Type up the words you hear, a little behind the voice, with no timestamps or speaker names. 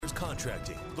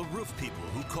Contracting, the roof people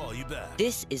who call you back.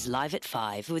 This is Live at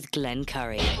 5 with Glenn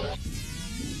Curry. What do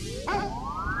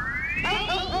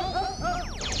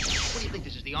you think,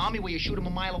 this is the army where you shoot them a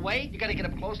mile away? You gotta get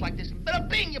up close like this. Bada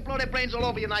bing, you blow their brains all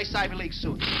over your nice Ivy League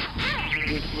suit.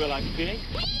 Which will I pick?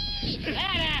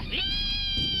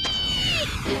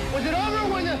 Was it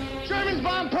over when the Germans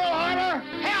bombed Pearl Harbor?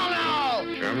 Hell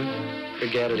no! German?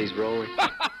 Forget it, he's rolling.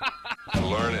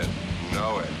 Learn it,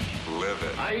 know it, live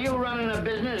it. Are you running a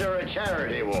business or a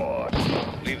charity war?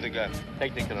 Leave the gun.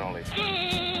 Take the cannoli.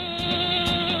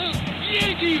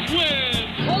 Yankees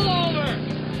win! Pull over!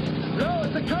 No,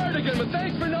 it's a cardigan, but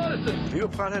thanks for noticing. Are you a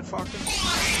pothead, Faulkner?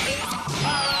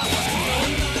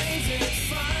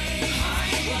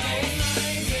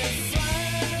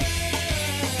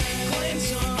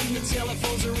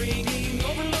 Telephones are ringing,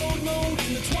 overload mode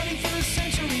in the 21st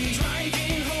century.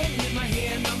 Driving home with my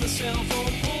hand on the cell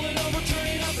phone, pull it over, turn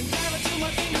it up, and dial it till my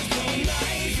fingers go.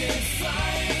 Life is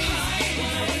fine,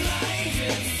 life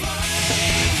is fine.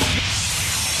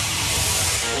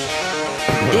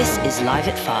 This is Live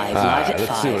at 5, Live at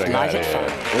 5, Live at 5.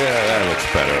 Yeah, that looks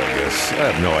better, I guess.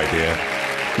 I have no idea.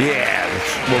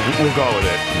 Yeah, we'll go with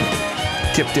it.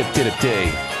 Tip, tip, tip,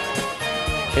 tip.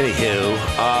 Anywho,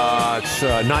 it's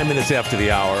 9 minutes after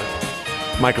the hour.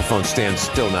 Microphone stand's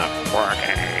still not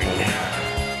working.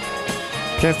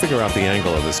 Can't figure out the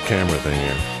angle of this camera thing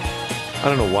here. I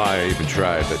don't know why I even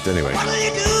tried, but anyway.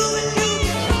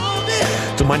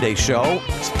 It's a Monday show.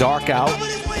 It's dark out.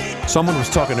 Someone was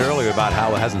talking earlier about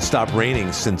how it hasn't stopped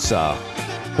raining since,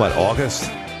 August?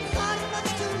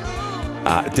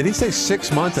 Did he say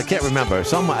 6 months? I can't remember. I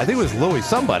think it was Louis,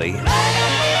 somebody.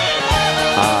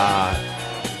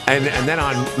 And then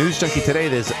on News Junkie today,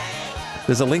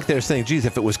 there's a link there saying, geez,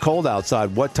 if it was cold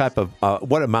outside, what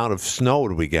amount of snow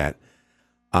would we get?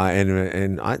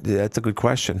 That's a good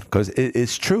question, because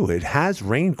it's true. It has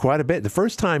rained quite a bit. The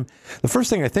first thing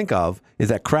I think of is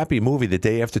that crappy movie, The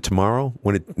Day After Tomorrow,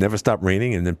 when it never stopped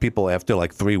raining, and then people after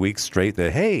like 3 weeks straight,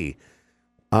 hey,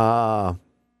 it's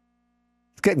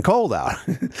getting cold out.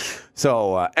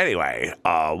 So anyway,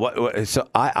 so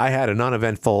I had an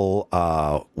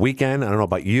uneventful weekend. I don't know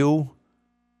about you.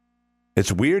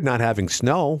 It's weird not having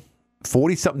snow.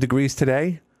 40-something degrees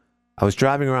today. I was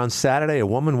driving around Saturday, a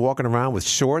woman walking around with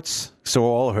shorts, saw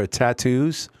all her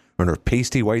tattoos on her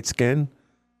pasty white skin.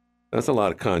 That's a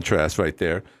lot of contrast right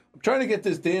there. I'm trying to get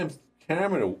this damn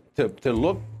camera to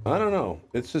look, I don't know.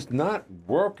 It's just not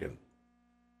working.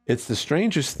 It's the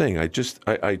strangest thing. I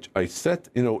set,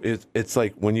 it's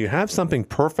like when you have something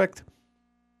perfect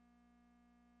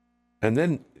and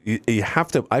then you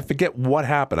have to, I forget what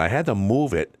happened. I had to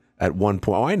move it at one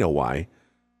point. Oh, I know why.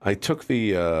 I took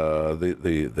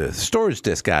the storage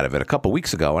disk out of it a couple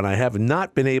weeks ago, and I have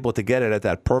not been able to get it at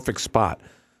that perfect spot.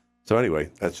 So anyway,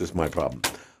 that's just my problem.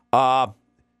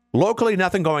 Locally,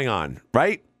 nothing going on,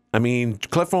 right? I mean,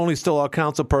 Cliff Only's still our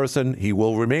council person. He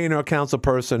will remain our council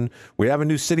person. We have a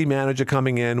new city manager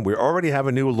coming in. We already have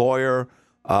a new lawyer.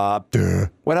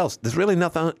 What else? There's really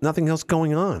nothing else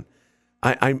going on.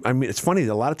 I mean, it's funny.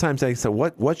 A lot of times I say,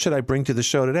 what should I bring to the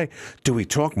show today? Do we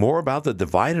talk more about the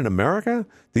divide in America?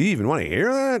 Do you even want to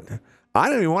hear that? I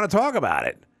don't even want to talk about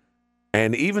it.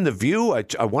 And even The View,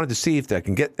 I wanted to see if I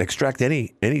can extract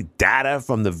any data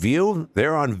from The View.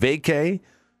 They're on vacay.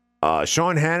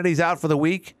 Sean Hannity's out for the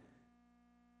week.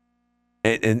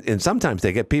 And sometimes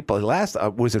they get people.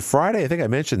 Was it Friday? I think I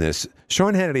mentioned this.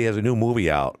 Sean Hannity has a new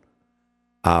movie out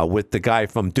with the guy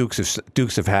from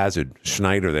Dukes of Hazzard,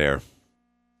 Schneider there.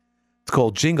 It's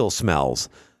called Jingle Smells.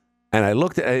 And I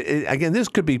looked at it, again, this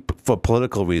could be for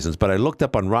political reasons, but I looked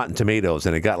up on Rotten Tomatoes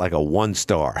and it got like a 1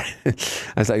 star. I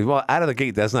was like, well, out of the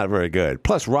gate, that's not very good.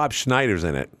 Plus, Rob Schneider's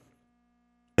in it.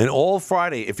 And all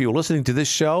Friday, if you're listening to this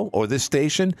show or this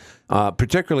station,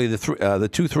 particularly the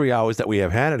 2-3 hours that we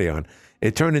have Hannity on,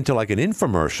 it turned into like an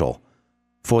infomercial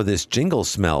for this Jingle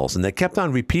Smells. And they kept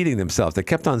on repeating themselves. They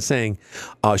kept on saying,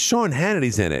 Sean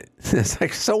Hannity's in it. It's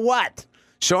like, so what?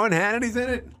 Sean Hannity's in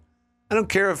it? I don't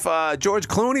care if George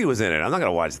Clooney was in it. I'm not going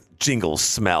to watch Jingle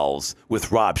Smells with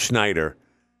Rob Schneider.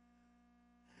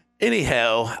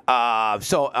 Anyhow,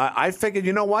 so I figured,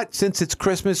 you know what? Since it's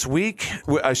Christmas week,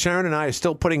 Sharon and I are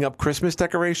still putting up Christmas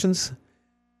decorations.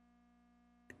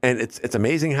 And it's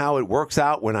amazing how it works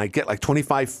out when I get like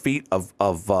 25 feet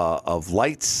of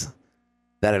lights,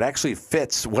 that it actually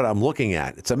fits what I'm looking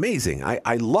at. It's amazing.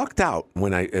 I lucked out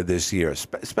this year,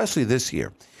 especially this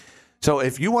year. So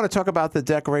if you want to talk about the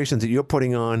decorations that you're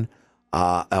putting on,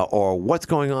 or what's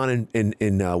going on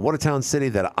in Watertown City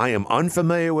that I am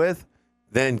unfamiliar with,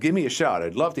 then give me a shout.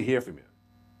 I'd love to hear from you.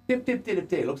 Dip, dip, dip, dip,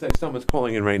 dip. Looks like someone's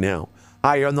calling in right now.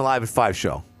 Hi, you're on the Live at 5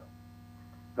 show.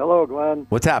 Hello, Glenn.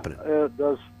 What's happening?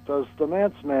 Does the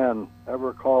Mance Man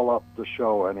ever call up the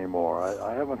show anymore?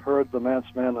 I haven't heard the Mance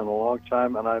Man in a long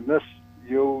time, and I miss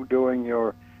you doing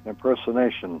your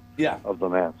impersonation of the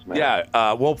Mance Man.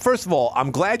 Yeah. Well, first of all,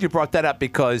 I'm glad you brought that up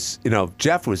because,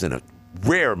 Jeff was in a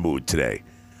rare mood today.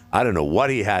 I don't know what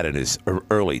he had in his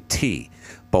early tea,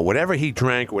 but whatever he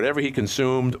drank, whatever he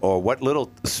consumed, or what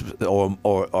little,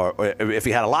 or if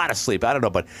he had a lot of sleep, I don't know,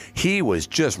 but he was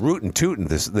just rootin' tootin'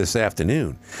 this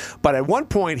afternoon. But at one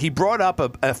point, he brought up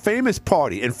a famous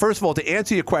party. And first of all, to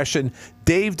answer your question,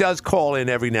 Dave does call in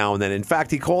every now and then. In fact,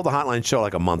 he called the hotline show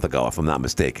like a month ago, if I'm not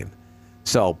mistaken.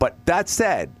 So, but that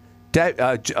said,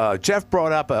 Jeff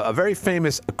brought up a very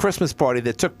famous Christmas party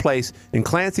that took place in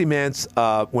Clancy Mance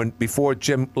before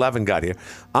Jim Levin got here.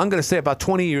 I'm going to say about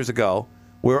 20 years ago.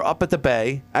 We were up at the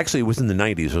Bay. Actually, it was in the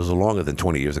 90s. It was longer than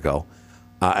 20 years ago.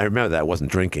 I remember that. I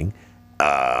wasn't drinking.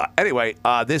 Anyway,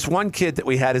 this one kid that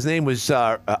we had, his name was,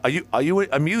 are you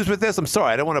amused with this? I'm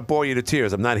sorry. I don't want to bore you to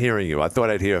tears. I'm not hearing you. I thought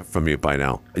I'd hear from you by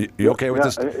now. You okay with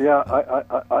this? Yeah,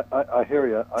 I hear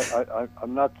you.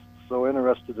 I'm not so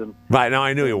interested in... Right, no,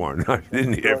 I knew you weren't. I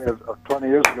didn't hear. 20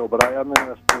 years ago, but I am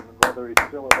interested in whether he's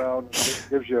still around and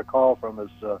gives you a call from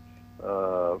his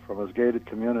gated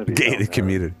community. Gated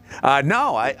community.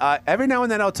 No, I every now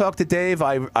and then I'll talk to Dave.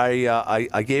 I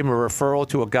gave him a referral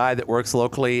to a guy that works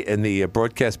locally in the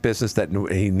broadcast business that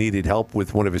he needed help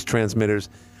with one of his transmitters.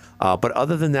 But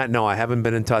other than that, no, I haven't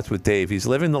been in touch with Dave. He's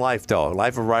living the life, though,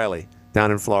 life of Riley down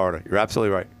in Florida. You're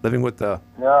absolutely right. Living with the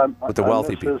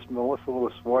wealthy people. His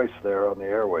mellifluous voice there on the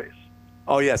airways.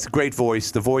 Oh yes, great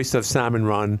voice. The voice of Salmon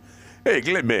Run. Hey,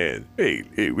 Glenn man. Hey,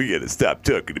 we got to stop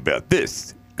talking about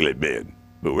this. Glenn man,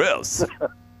 or else.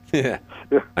 Yeah,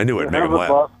 I knew it. You haven't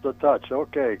lost the touch.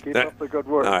 Okay, keep up the good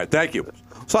work. All right, thank you.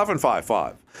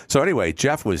 755. So anyway,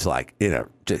 Jeff was like,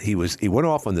 he went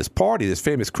off on this party, this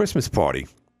famous Christmas party,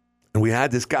 and we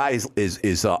had this guy.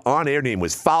 His on-air name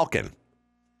was Falcon,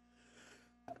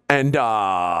 and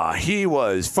he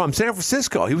was from San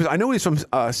Francisco. I know he's from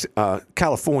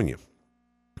California,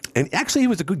 and actually he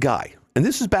was a good guy. And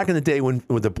this was back in the day when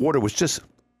the border was just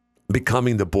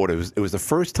becoming the border. It was the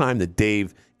first time that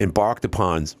Dave embarked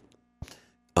upon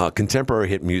contemporary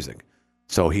hit music.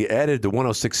 So he added the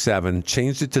 106.7,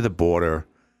 changed it to the border,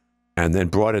 and then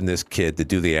brought in this kid to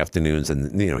do the afternoons.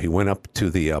 And, he went up to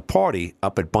the party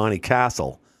up at Bonnie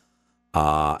Castle.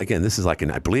 Again, this is like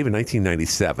I believe in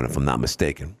 1997, if I'm not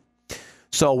mistaken.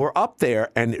 So we're up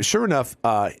there, and sure enough,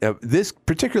 this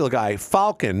particular guy,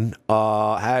 Falcon,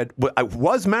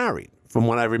 was married, from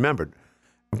what I remembered.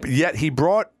 Yet he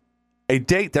brought a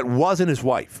date that wasn't his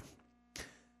wife.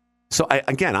 So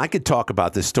I could talk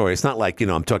about this story. It's not like,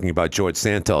 I'm talking about George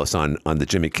Santos on the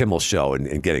Jimmy Kimmel show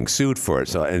and getting sued for it.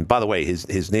 So, and by the way,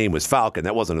 his name was Falcon.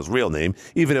 That wasn't his real name.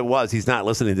 Even if it was, he's not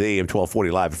listening to the AM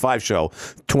 1240 Live at 5 show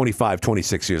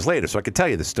 26 years later. So I could tell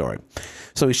you the story.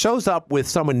 So he shows up with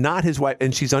someone not his wife,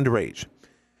 and she's underage.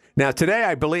 Now, today,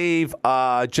 I believe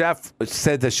Jeff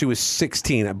said that she was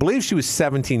 16. I believe she was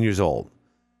 17 years old.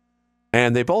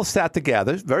 And they both sat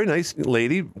together. Very nice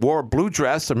lady. Wore a blue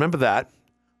dress. I remember that.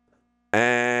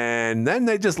 And then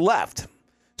they just left.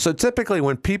 So typically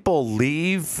when people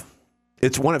leave,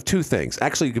 it's one of two things.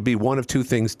 Actually, it could be one of two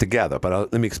things together.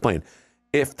 But let me explain.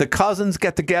 If the cousins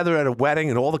get together at a wedding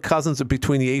and all the cousins are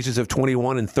between the ages of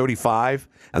 21 and 35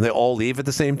 and they all leave at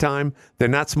the same time, they're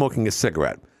not smoking a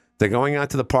cigarette. They're going out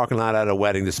to the parking lot at a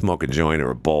wedding to smoke a joint or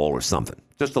a bowl or something,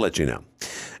 just to let you know.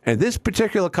 And this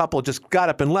particular couple just got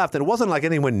up and left. And it wasn't like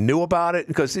anyone knew about it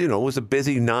because, it was a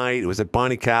busy night. It was at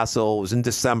Bonnie Castle. It was in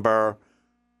December.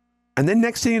 And then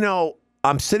next thing you know,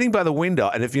 I'm sitting by the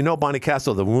window. And if you know Bonnie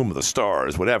Castle, the room of the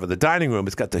stars, whatever, the dining room,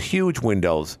 it's got the huge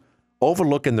windows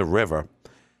overlooking the river.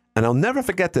 And I'll never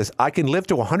forget this. I can live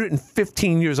to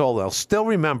 115 years old. I'll still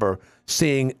remember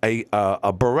seeing a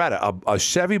Beretta, a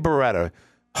Chevy Beretta,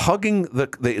 hugging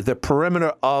the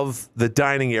perimeter of the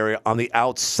dining area on the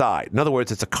outside. In other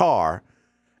words, it's a car,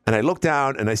 and I look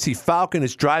down and I see Falcon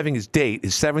is driving his date,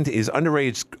 his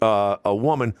underage a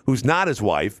woman who's not his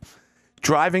wife,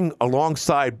 driving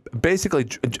alongside, basically,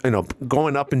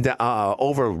 going up and down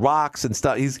over rocks and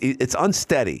stuff. It's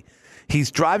unsteady.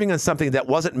 He's driving on something that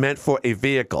wasn't meant for a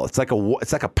vehicle. It's like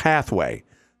a pathway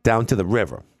down to the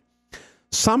river.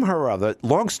 Somehow or other,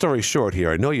 long story short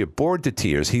here, I know you're bored to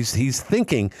tears. He's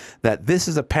thinking that this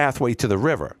is a pathway to the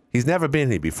river. He's never been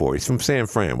here before. He's from San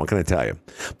Fran. What can I tell you?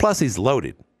 Plus, he's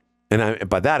loaded. And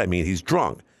by that, I mean he's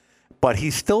drunk. But he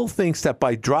still thinks that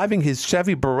by driving his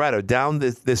Chevy Beretta down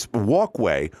this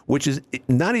walkway, which is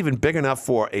not even big enough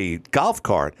for a golf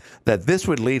cart, that this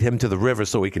would lead him to the river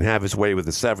so he can have his way with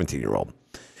a 17-year-old.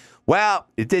 Well,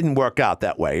 it didn't work out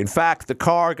that way. In fact, the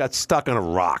car got stuck on a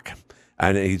rock,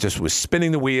 and he just was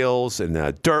spinning the wheels,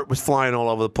 and dirt was flying all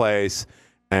over the place,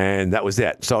 and that was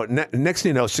it. So next thing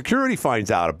you know, security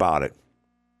finds out about it,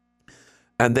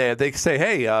 and they say,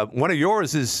 "Hey, one of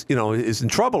yours is in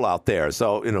trouble out there."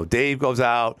 So Dave goes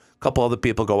out, a couple other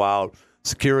people go out,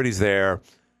 security's there,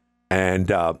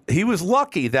 and he was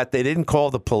lucky that they didn't call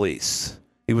the police.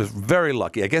 He was very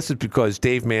lucky. I guess it's because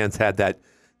Dave Mans had that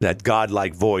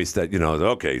godlike voice that,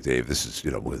 okay, Dave, this is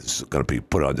going to be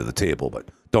put under the table, but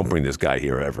don't bring this guy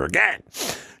here ever again.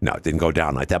 No, it didn't go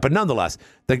down like that. But nonetheless,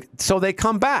 so they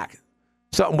come back.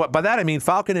 So by that I mean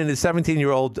Falcon and his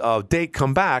 17-year-old date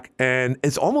come back, and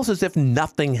it's almost as if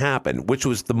nothing happened, which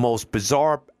was the most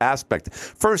bizarre aspect.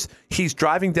 First, he's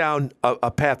driving down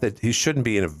a path that he shouldn't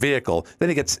be in a vehicle. Then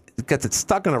he gets it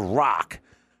stuck in a rock,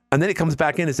 and then he comes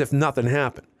back in as if nothing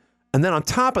happened. And then on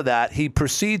top of that, he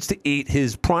proceeds to eat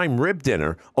his prime rib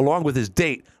dinner along with his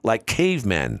date like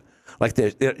cavemen. Like,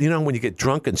 when you get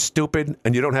drunk and stupid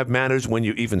and you don't have manners when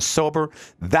you're even sober,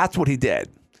 that's what he did.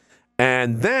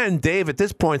 And then Dave at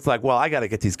this point is like, well, I got to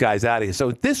get these guys out of here.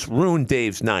 So this ruined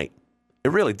Dave's night.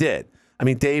 It really did. I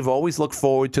mean, Dave always looked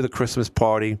forward to the Christmas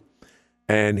party,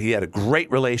 and he had a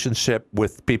great relationship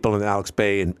with people in Alex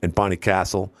Bay and Bonnie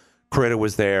Castle. Critter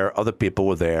was there. Other people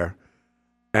were there.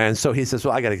 And so he says,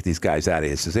 well, I got to get these guys out of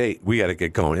here. He says, hey, we got to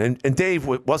get going. And Dave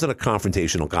wasn't a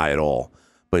confrontational guy at all.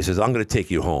 But he says, I'm going to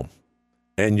take you home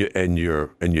and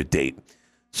your date.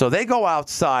 So they go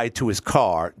outside to his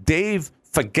car. Dave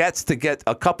forgets to get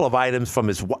a couple of items from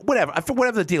his whatever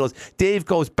the deal is. Dave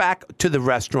goes back to the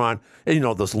restaurant, and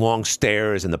those long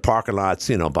stairs and the parking lots,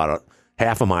 about a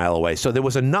half a mile away. So there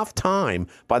was enough time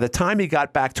by the time he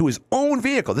got back to his own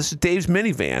vehicle. This is Dave's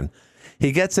minivan.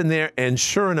 He gets in there, and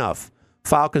sure enough,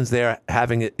 Falcon's there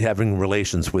having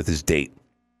relations with his date.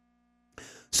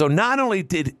 So not only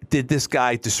did this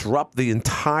guy disrupt the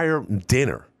entire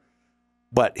dinner,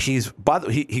 but he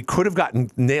could have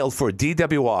gotten nailed for a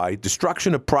DWI,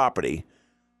 destruction of property,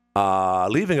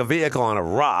 leaving a vehicle on a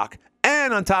rock,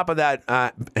 and on top of that,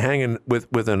 hanging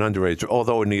with an underage.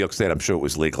 Although in New York State, I'm sure it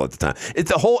was legal at the time.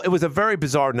 It was a very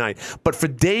bizarre night. But for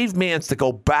Dave Mans to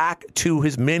go back to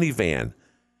his minivan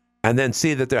and then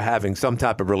see that they're having some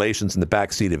type of relations in the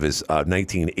backseat of his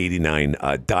 1989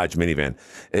 Dodge minivan,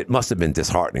 it must have been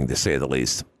disheartening, to say the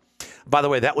least. By the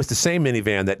way, that was the same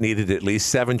minivan that needed at least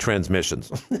 7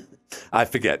 transmissions. I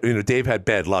forget. Dave had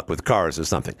bad luck with cars or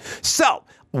something. So,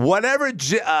 whatever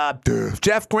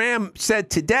Jeff Graham said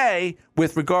today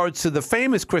with regards to the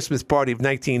famous Christmas party of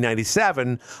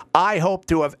 1997, I hope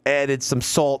to have added some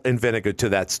salt and vinegar to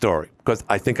that story, because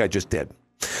I think I just did.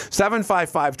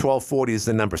 755-1240 is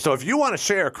the number. So if you want to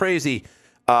share a crazy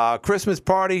Christmas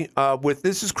party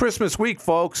this is Christmas week,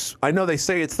 folks. I know they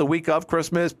say it's the week of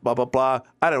Christmas, blah, blah, blah.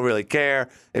 I don't really care.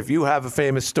 If you have a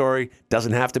famous story,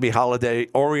 doesn't have to be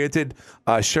holiday-oriented,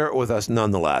 share it with us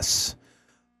nonetheless.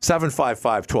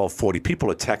 755-1240. People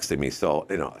are texting me, so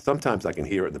sometimes I can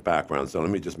hear it in the background. So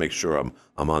let me just make sure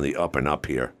I'm on the up and up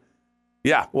here.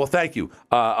 Yeah, well, thank you.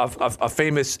 A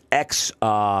famous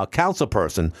ex-council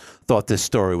person thought this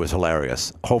story was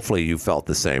hilarious. Hopefully you felt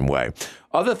the same way.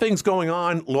 Other things going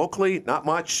on locally, not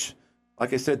much.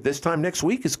 Like I said, this time next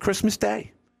week is Christmas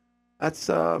Day. That's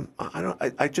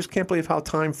I just can't believe how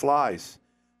time flies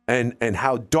and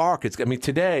how dark it's. I mean,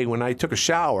 today when I took a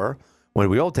shower,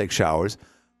 when we all take showers,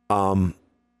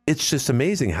 it's just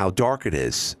amazing how dark it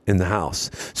is in the house.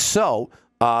 So.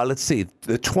 Let's see.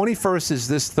 The 21st is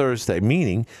this Thursday,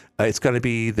 meaning it's going to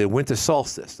be the winter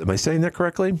solstice. Am I saying that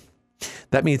correctly?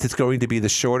 That means it's going to be the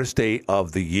shortest day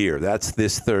of the year. That's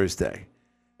this Thursday.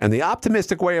 And the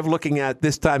optimistic way of looking at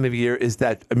this time of year is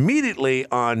that immediately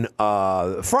on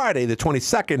Friday, the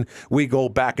 22nd, we go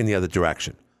back in the other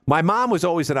direction. My mom was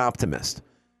always an optimist.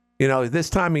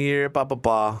 This time of year, blah, blah,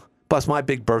 blah. Plus, my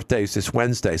big birthday is this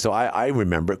Wednesday, so I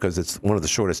remember it because it's one of the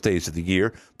shortest days of the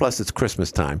year. Plus, it's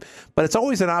Christmas time. But it's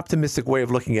always an optimistic way of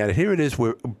looking at it. Here it is.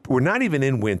 We're not even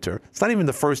in winter. It's not even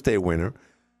the first day of winter.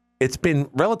 It's been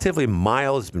relatively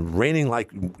mild. It's been raining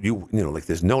like like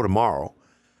there's no tomorrow.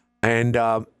 And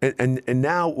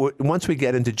now once we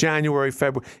get into January,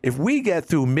 February, if we get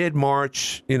through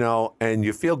mid-March, and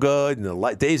you feel good, and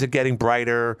the days are getting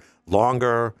brighter,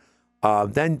 longer.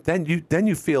 Then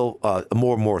you feel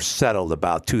more and more settled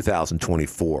about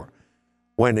 2024,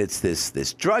 when it's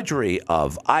this drudgery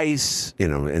of ice,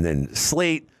 and then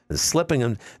sleet and slipping.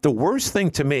 And the worst thing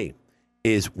to me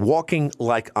is walking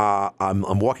like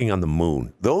I'm walking on the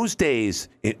moon. Those days,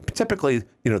 typically,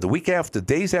 the week after,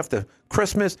 days after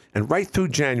Christmas, and right through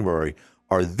January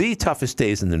are the toughest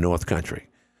days in the North Country.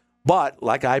 But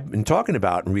like I've been talking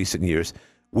about in recent years,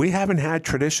 we haven't had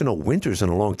traditional winters in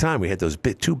a long time. We had those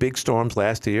two big storms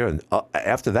last year, and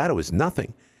after that, it was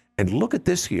nothing. And look at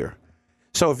this year.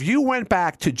 So if you went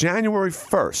back to January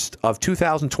 1st of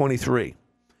 2023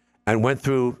 and went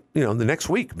through, the next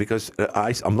week, because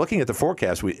I'm looking at the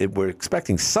forecast, we're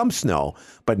expecting some snow,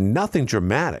 but nothing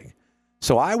dramatic.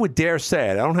 So I would dare say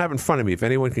it. I don't have it in front of me. If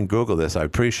anyone can Google this, I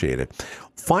appreciate it.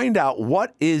 Find out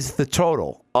what is the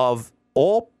total of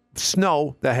all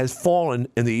snow that has fallen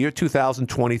in the year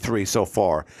 2023 so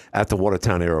far at the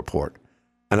Watertown Airport.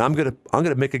 And I'm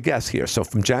gonna make a guess here. So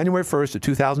from January 1st of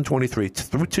 2023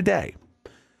 through today,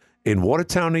 in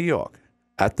Watertown, New York,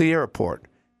 at the airport,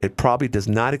 it probably does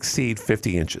not exceed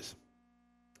 50 inches.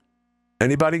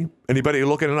 Anybody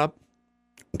looking it up?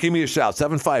 Give me a shout,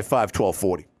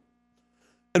 755-1240.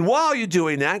 And while you're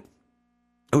doing that,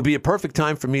 it would be a perfect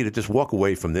time for me to just walk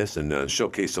away from this and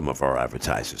showcase some of our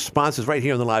advertisers. Sponsors right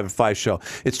here on the Live at 5 show.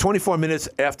 It's 24 minutes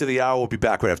after the hour. We'll be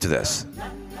back right after this.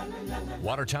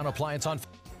 Watertown Appliance on...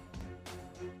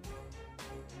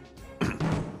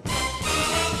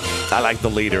 I like the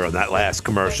leader on that last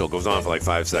commercial. Goes on for like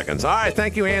 5 seconds. All right,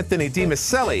 thank you, Anthony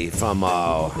DiMaselli from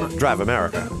Drive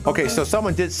America. Okay, so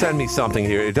someone did send me something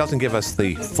here. It doesn't give us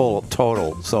the full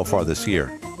total so far this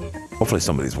year. Hopefully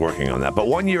somebody's working on that. But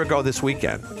 1 year ago this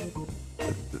weekend,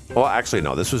 well, actually,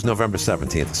 no, this was November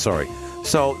 17th. Sorry.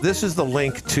 So this is the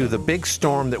link to the big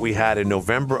storm that we had in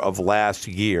November of last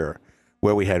year,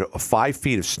 where we had 5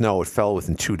 feet of snow. It fell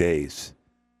within 2 days.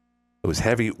 It was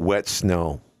heavy, wet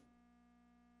snow.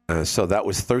 So that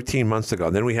was 13 months ago.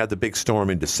 And then we had the big storm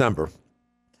in December.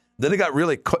 Then it got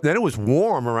really then it was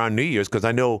warm around New Year's, because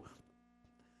I know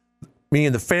me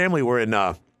and the family were in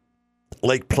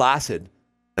Lake Placid,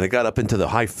 and it got up into the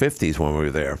high 50s when we were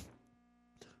there.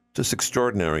 Just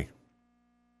extraordinary.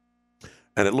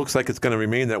 And it looks like it's going to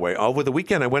remain that way. Over the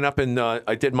weekend, I went up and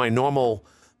I did my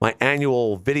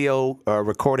annual video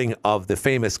recording of the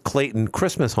famous Clayton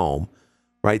Christmas home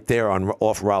right there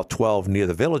off Route 12 near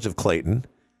the village of Clayton.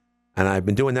 And I've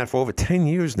been doing that for over 10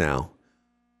 years now.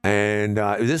 And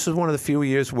this was one of the few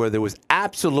years where there was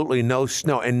absolutely no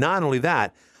snow. And not only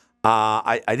that,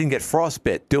 I didn't get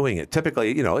frostbite doing it.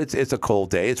 Typically, it's a cold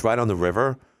day. It's right on the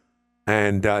river.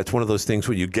 And it's one of those things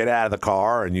where you get out of the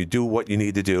car and you do what you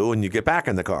need to do and you get back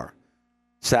in the car.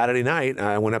 Saturday night,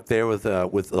 I went up there with a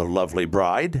lovely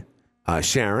bride,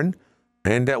 Sharon,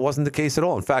 and that wasn't the case at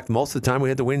all. In fact, most of the time we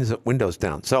had the windows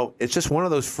down. So it's just one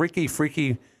of those freaky,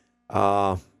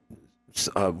 I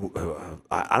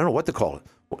don't know what to call it,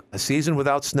 a season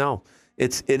without snow.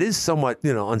 It is somewhat,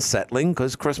 unsettling,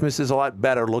 because Christmas is a lot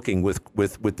better looking with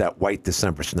that white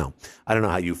December snow. I don't know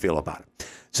how you feel about it.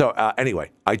 So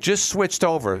anyway, I just switched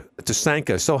over to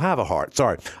Sanka. So have a heart.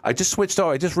 Sorry. I just switched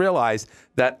over. I just realized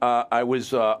that I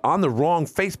was on the wrong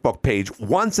Facebook page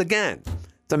once again.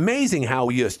 It's amazing how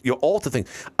you alter things.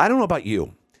 I don't know about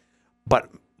you, but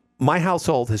my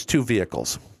household has 2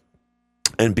 vehicles.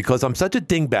 And because I'm such a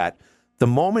dingbat, the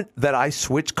moment that I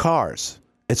switch cars,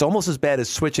 it's almost as bad as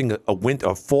switching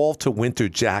a fall to winter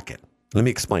jacket. Let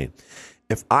me explain.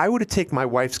 If I were to take my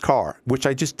wife's car, which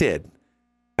I just did,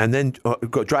 and then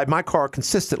go drive my car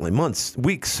consistently, months,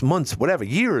 weeks, months, whatever,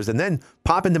 years, and then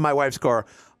pop into my wife's car,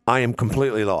 I am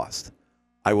completely lost.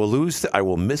 I will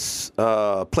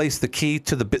misplace the key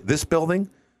to this building,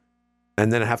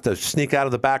 and then I have to sneak out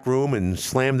of the back room and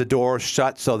slam the door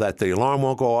shut so that the alarm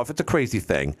won't go off. It's a crazy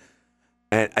thing.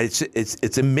 And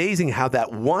it's amazing how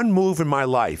that one move in my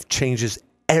life changes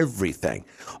everything.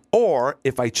 Or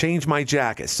if I change my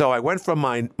jacket. So I went from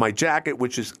my jacket,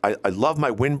 which is, I love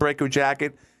my windbreaker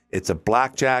jacket. It's a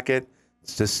black jacket.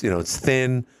 It's just, it's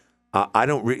thin. I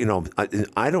don't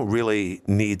really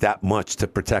need that much to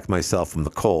protect myself from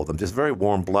the cold. I'm just very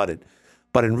warm-blooded.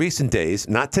 But in recent days,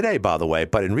 not today, by the way,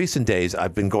 but in recent days,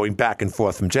 I've been going back and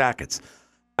forth from jackets.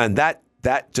 And that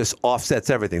just offsets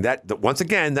everything. Once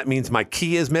again, that means my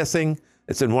key is missing.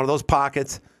 It's in one of those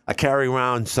pockets. I carry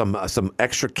around some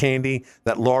extra candy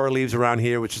that Laura leaves around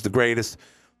here, which is the greatest.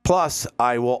 Plus,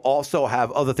 I will also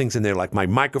have other things in there, like my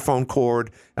microphone cord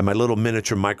and my little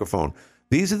miniature microphone.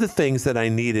 These are the things that I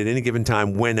need at any given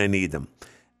time when I need them.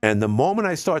 And the moment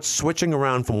I start switching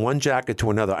around from one jacket to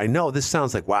another, I know this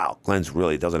sounds like, wow, Glenn's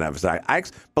really doesn't have his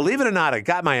act. Believe it or not, I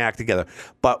got my act together.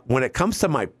 But when it comes to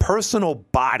my personal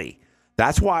body,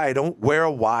 that's why I don't wear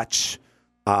a watch.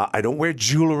 I don't wear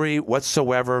jewelry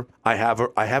whatsoever. I have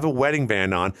a wedding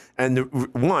band on. And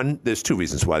there's 2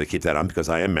 reasons why they keep that on, because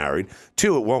I am married.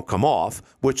 2, it won't come off,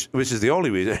 which is the only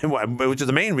reason, which is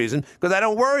the main reason, because I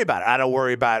don't worry about it. I don't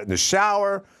worry about it in the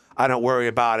shower. I don't worry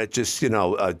about it just,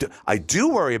 I do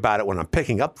worry about it when I'm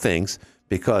picking up things,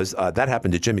 because that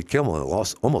happened to Jimmy Kimmel.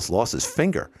 He almost lost his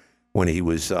finger when he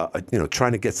was,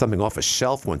 trying to get something off a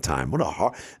shelf one time.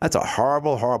 That's a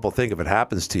horrible, horrible thing if it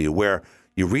happens to you, where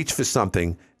you reach for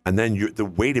something and then the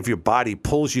weight of your body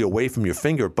pulls you away from your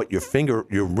finger, but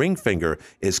your ring finger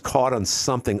is caught on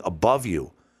something above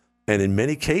you. And in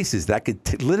many cases, that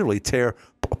could literally tear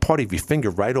a part of your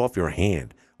finger right off your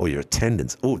hand or your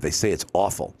tendons. Oh, they say it's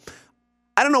awful.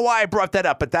 I don't know why I brought that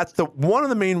up, but that's one of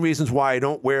the main reasons why I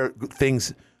don't wear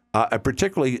things,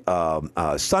 particularly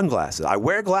sunglasses. I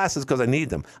wear glasses because I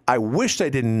need them. I wish I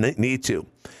didn't need to,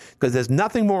 because there's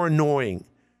nothing more annoying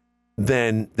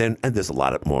than, and there's a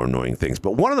lot of more annoying things,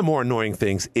 but one of the more annoying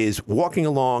things is walking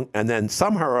along and then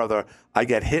somehow or other I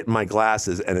get hit in my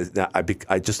glasses and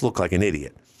I just look like an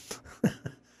idiot.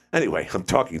 Anyway, I'm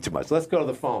talking too much. Let's go to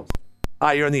the phones.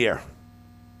 Hi, you're in the air.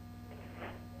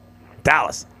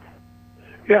 Dallas.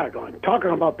 Yeah,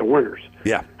 talking about the winters.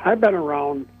 Yeah. I've been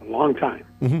around a long time.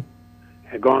 Mm-hmm.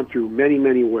 I've gone through many,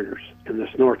 many winters in this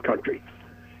North Country.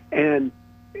 And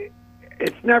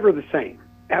it's never the same,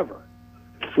 ever.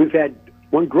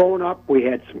 When growing up, we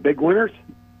had some big winters,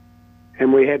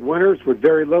 and we had winters with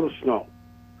very little snow.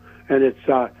 And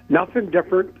it's nothing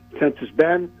different since it's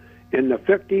been in the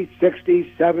 50s,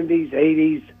 60s, 70s,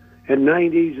 80s, and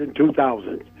 90s, and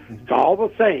 2000s. It's all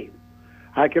the same.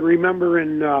 I can remember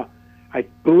in, I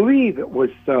believe it was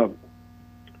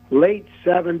late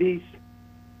 70s,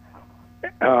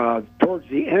 towards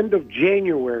the end of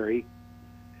January,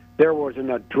 there wasn't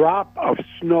a drop of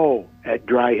snow at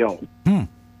Dry Hill.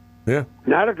 Yeah.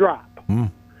 Not a drop.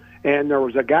 And there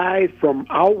was a guy from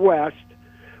out west,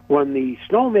 when the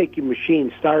snowmaking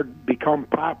machine started to become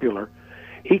popular,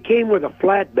 he came with a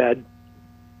flatbed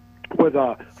with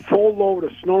a full load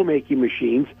of snowmaking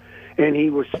machines, and he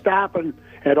was stopping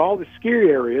at all the ski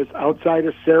areas outside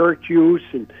of Syracuse,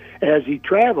 and as he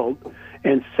traveled,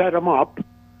 and set them up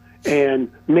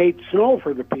and made snow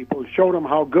for the people and showed them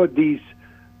how good these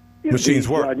machines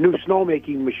work. New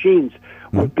snowmaking machines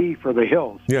would be for the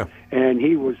hills. Yeah. And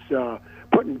he was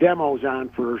putting demos on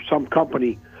for some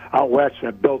company out west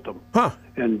that built them. Huh.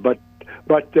 And but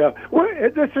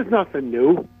this is nothing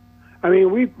new. I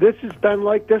mean, this has been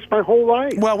like this my whole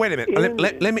life. Well, wait a minute.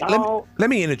 Let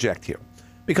me interject here,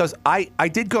 because I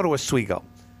did go to Oswego,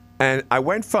 and I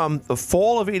went from the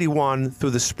fall of '81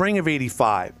 through the spring of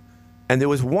 '85, and there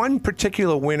was one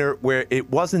particular winter where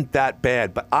it wasn't that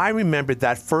bad. But I remembered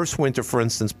that first winter, for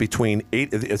instance, between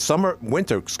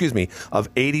winter of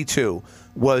 '82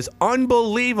 was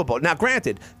unbelievable. Now,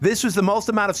 granted, this was the most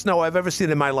amount of snow I've ever seen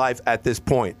in my life at this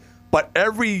point. But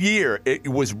every year it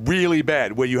was really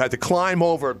bad, where you had to climb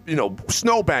over,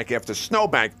 snowbank after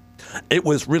snowbank. It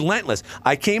was relentless.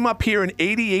 I came up here in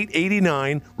 '88,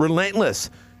 '89, relentless.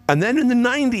 And then in the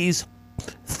 90s,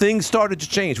 things started to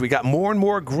change. We got more and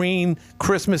more green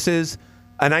Christmases.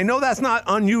 And I know that's not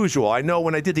unusual. I know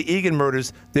when I did the Egan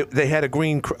murders, they had a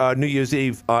green New Year's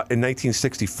Eve in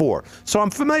 1964. So I'm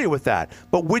familiar with that.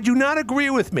 But would you not agree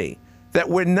with me that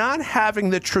we're not having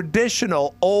the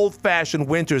traditional old-fashioned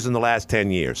winters in the last 10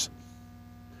 years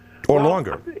or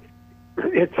longer?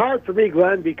 It's hard for me,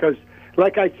 Glenn, because,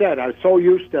 like I said, I was so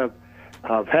used to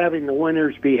of having the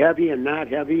winters be heavy and not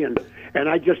heavy, and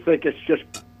I just think it's just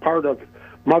part of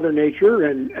Mother Nature,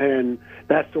 and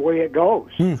that's the way it goes.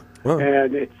 Wow.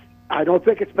 And I don't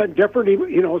think it's been different,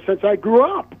 since I grew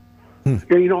up.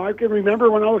 I can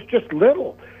remember when I was just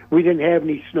little, we didn't have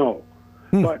any snow.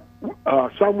 But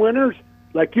some winters,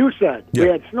 like you said, we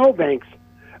had snowbanks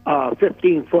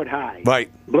 15 foot high.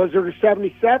 Right. Blizzard of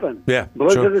 77. Yeah.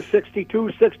 Blizzard of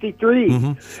 62,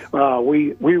 63.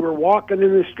 We were walking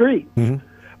in the street.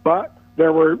 But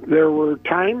there were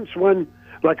times when,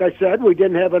 like I said, we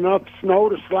didn't have enough snow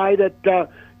to slide at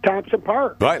Thompson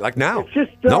Park. Right, like now. It's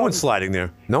just, no one's sliding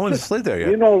there. No one's slid there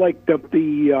yet. Like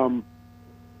the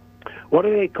what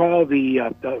do they call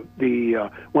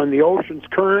the when the ocean's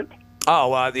current?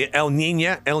 Oh, the El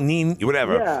Nino,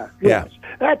 whatever. Yeah, yes.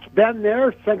 That's been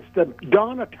there since the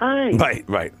dawn of time.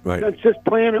 Right. Since this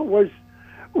planet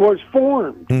was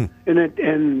formed, and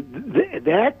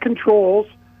that controls,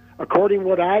 according to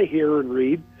what I hear and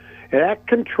read, that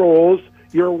controls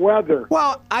your weather.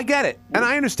 Well, I get it, and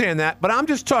I understand that, but I'm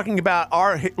just talking about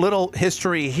our little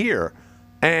history here.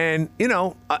 And,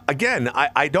 again,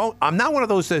 I'm not one of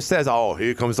those that says, oh,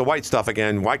 here comes the white stuff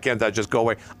again. Why can't that just go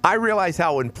away? I realize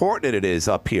how important it is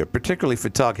up here, particularly for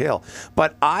Tug Hill.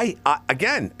 But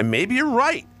again, and maybe you're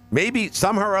right. Maybe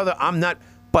somehow or other I'm not.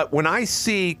 But when I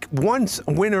see one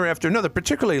winter after another,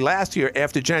 particularly last year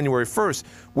after January 1st,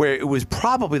 where it was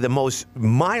probably the most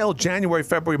mild January,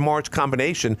 February, March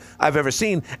combination I've ever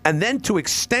seen, and then to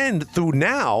extend through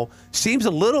now seems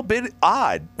a little bit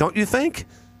odd, don't you think?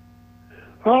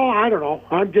 Oh, I don't know.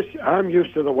 I'm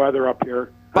used to the weather up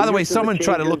here. By the way, someone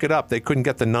tried to look it up. They couldn't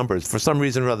get the numbers for some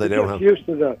reason or other. They don't have. Used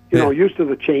to the used to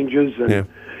the changes. And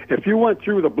if you went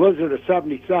through the blizzard of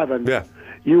 '77,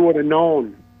 you would have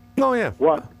known. Oh yeah.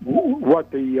 What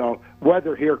the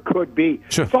weather here could be.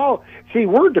 Sure. It's all, see,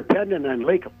 we're dependent on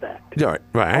lake effect. Right.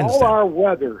 I all our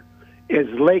weather is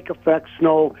lake effect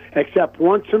snow, except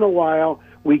once in a while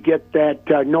we get that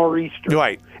nor'easter.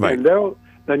 Right. And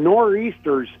the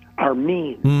nor'easters are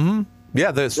mean. Mm-hmm.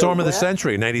 Yeah, the storm of the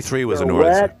century, '93 was a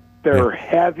nor'easter. Wet, they're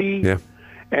heavy,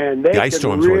 and they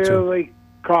can really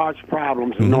cause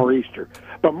problems in nor'easter.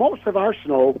 But most of our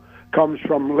snow comes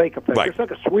from lake effect. It's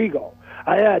like Oswego.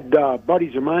 I had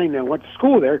buddies of mine that went to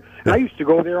school there, and I used to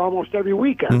go there almost every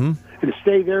weekend and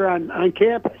stay there on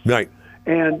campus. Right.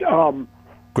 And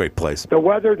great place. The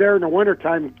weather there in the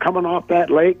wintertime coming off that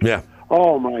lake. Yeah.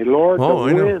 Oh, my Lord, the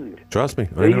wind. Know. Trust me.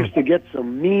 They used to get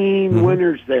some mean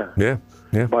winters there. Yeah.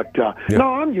 But,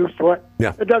 no, I'm used to it.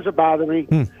 Yeah. It doesn't bother me.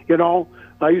 You know,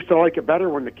 I used to like it better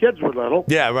when the kids were little.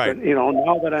 Yeah, right. But, you know,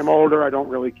 now that I'm older, I don't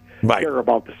really care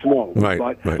about the snow. Right.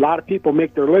 But a lot of people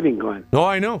make their living, Glenn. No,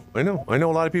 I know a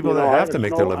lot of people that have to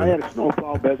make their living. I had a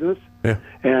snowplow business. Yeah.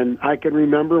 And I can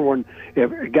remember when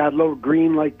it got a little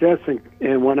green like this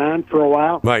and went on for a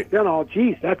while. Right. You know,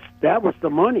 geez, that was the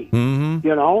money. Mm-hmm.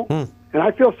 You know? And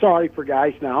I feel sorry for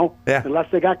guys now, unless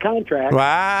they got contracts.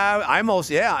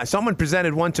 Well, someone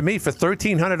presented one to me for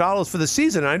 $1,300 for the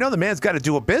season. And I know the man's got to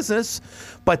do a business,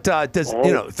 but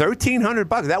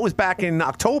 $1,300. That was back in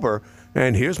October,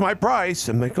 and here's my price.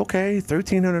 I'm like, okay,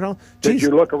 $1,300. Did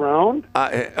you look around?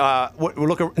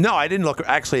 No, I didn't look.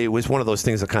 Actually, it was one of those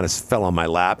things that kind of fell on my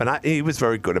lap, and he was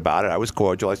very good about it. I was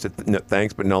cordial. I said, no,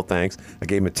 thanks, but no thanks. I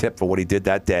gave him a tip for what he did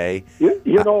that day.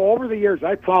 You know, over the years,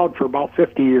 I plowed for about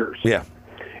 50 years. Yeah.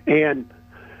 And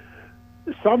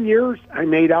some years I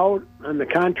made out on the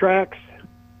contracts,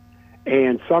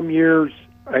 and some years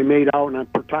I made out on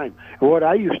per time. And what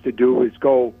I used to do is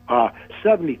go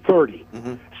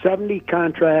 70-30. 70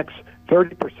 contracts,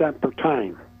 30% per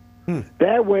time.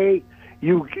 That way,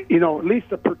 you know, at least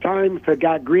the per time, if it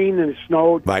got green and it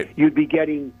snowed, you'd be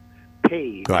getting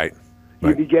paid. Right.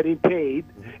 You'd be getting paid,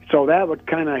 so that would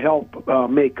kind of help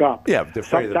make up. Yeah.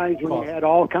 Sometimes when you had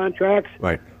all contracts,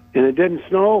 and it didn't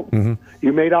snow,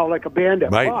 you made out like a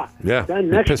bandit. Right. But yeah. then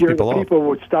next year, the people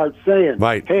would start saying,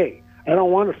 hey, I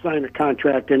don't want to sign a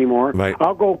contract anymore. Right.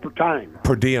 I'll go per time.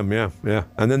 Per diem, yeah.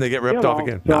 And then they get ripped off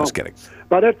again. No, I was kidding.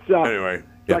 But it's, anyway,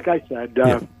 like I said,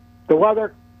 the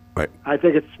weather, I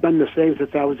think it's been the same since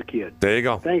I was a kid. There you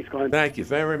go. Thanks, Glenn. Thank you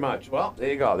very much. Well,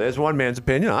 there you go. There's one man's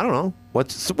opinion. I don't know.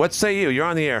 What say you? You're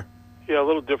on the air. Yeah, a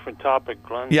little different topic,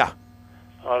 Glenn. Yeah.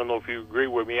 I don't know if you agree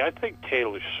with me. I think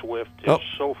Taylor Swift is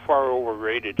so far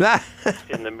overrated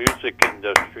in the music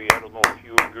industry. I don't know if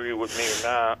you agree with me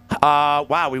or not.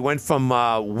 Wow, we went from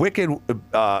wicked,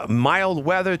 mild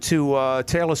weather to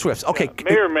Taylor Swift. Okay.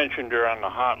 Mayor mentioned her on the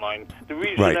hotline. The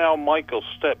reason Al Michaels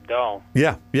stepped down.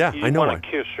 Yeah, I know. He want to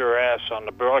kiss her ass on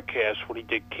the broadcast when he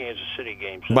did Kansas City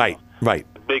games. Right.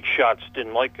 The big shots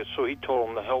didn't like it, so he told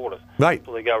them to hell with it. Right.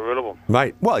 So they got rid of him.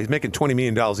 Right. Well, he's making $20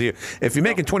 million a year. If you're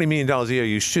making $20 million a year,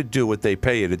 you should do what they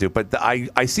pay you to do. But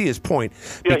I see his point.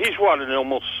 Yeah, he's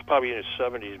almost probably in his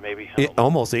 70s, maybe.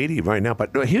 Almost 80 right now.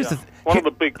 But here's one of the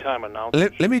big time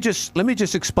announcers. Let me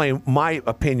just explain my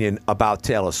opinion about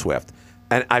Taylor Swift.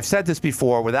 And I've said this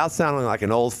before without sounding like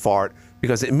an old fart,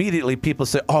 because immediately people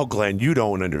say, oh, Glenn, you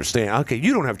don't understand. Okay,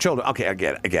 you don't have children. Okay, I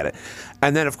get it.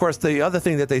 And then, of course, the other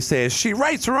thing that they say is she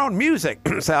writes her own music.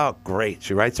 So, oh, great,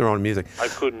 she writes her own music. I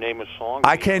couldn't name a song.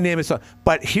 I can't name a song.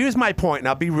 But here's my point, and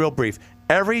I'll be real brief.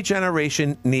 Every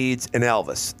generation needs an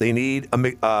Elvis. They need a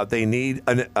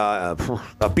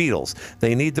Beatles.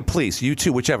 They need the Police,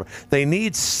 U2, whichever. They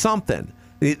need something.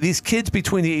 These kids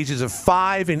between the ages of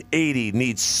 5 and 80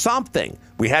 need something.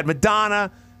 We had Madonna.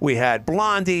 We had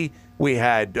Blondie. We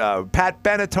had Pat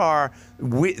Benatar.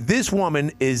 This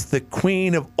woman is the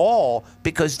queen of all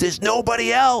because there's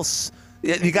nobody else.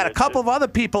 You got a couple of other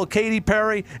people, Katy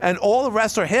Perry, and all the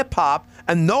rest are hip-hop,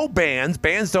 and no bands.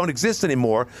 Bands don't exist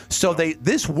anymore. So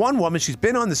this one woman, she's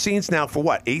been on the scenes now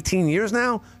for, 18 years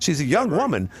now? She's a young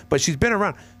woman, but she's been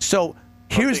around. So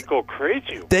they go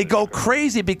crazy. They go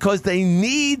crazy because they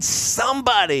need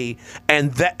somebody,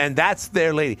 and that's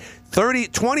their lady.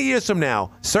 20 years from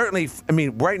now, certainly, I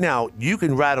mean, right now, you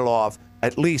can rattle off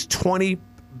at least 20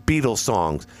 Beatles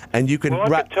songs, and you can...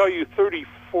 Well, I can tell you 30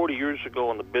 40 years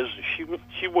ago in the business,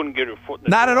 she wouldn't get her foot in the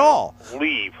Not door at all.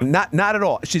 Leave. Not at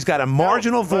all. She's got a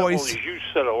marginal voice. As you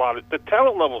said, the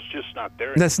talent level's just not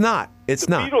there. That's not. It's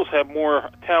the not. Beatles have more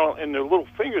talent in their little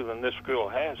finger than this girl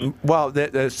has. Well,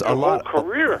 there's a lot. Whole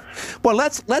career. Well,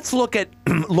 let's look at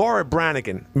Laura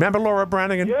Branigan. Remember Laura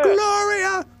Branigan? Yeah.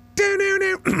 Gloria.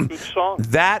 Good song.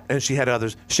 That, and she had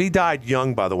others. She died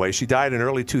young, by the way. She died in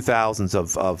early 2000s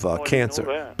of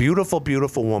cancer. Beautiful,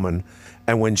 beautiful woman.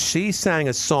 And when she sang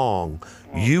a song,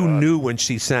 you knew when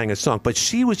she sang a song. But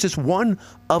she was just one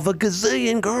of a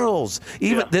gazillion girls.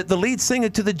 Even the lead singer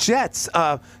to the Jets,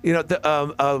 Gloria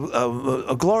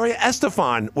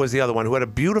Estefan was the other one who had a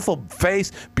beautiful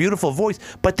face, beautiful voice.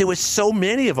 But there were so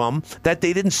many of them that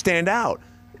they didn't stand out.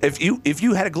 If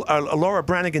you had a Laura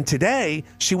Branigan today,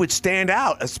 she would stand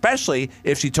out, especially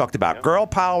if she talked about girl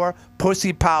power,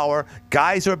 pussy power,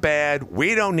 guys are bad,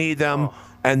 we don't need them,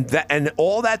 and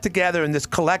all that together in this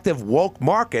collective woke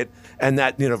market, and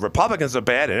that Republicans are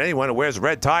bad, and anyone who wears a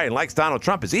red tie and likes Donald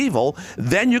Trump is evil,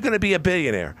 then you're going to be a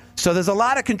billionaire. So there's a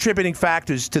lot of contributing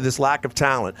factors to this lack of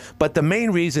talent, but the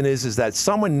main reason is that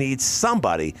someone needs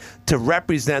somebody to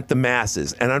represent the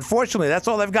masses, and unfortunately, that's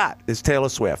all they've got is Taylor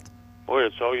Swift. Boy,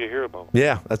 that's all you hear about.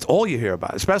 Yeah, that's all you hear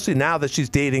about, especially now that she's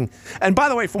dating. And by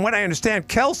the way, from what I understand,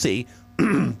 Kelsey,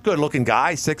 good-looking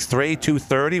guy, 6'3",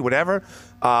 230, whatever.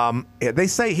 They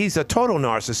say he's a total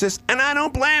narcissist, and I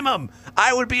don't blame him.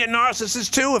 I would be a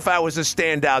narcissist, too, if I was a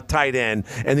standout tight end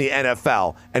in the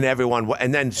NFL. And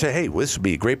then say, hey, this would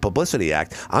be a great publicity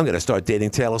act. I'm going to start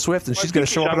dating Taylor Swift, and she's going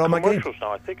to show up at all my games.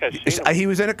 Now. I think I've seen him. He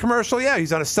was in a commercial, yeah.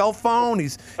 He's on a cell phone.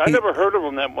 I never heard of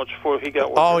him that much before he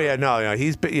got one.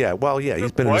 He's been,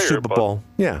 he's been in the Super Bowl.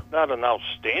 Yeah. Not an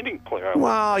outstanding player.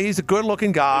 Well, he's a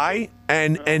good-looking guy,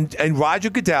 and Roger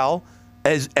Goodell,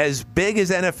 as big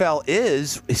as NFL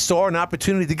is, saw an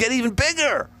opportunity to get even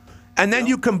bigger. And then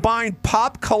you combine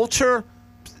pop culture,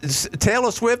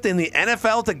 Taylor Swift, and the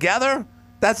NFL together.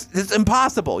 It's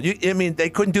impossible. They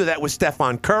couldn't do that with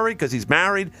Stephon Curry because he's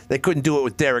married. They couldn't do it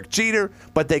with Derek Jeter,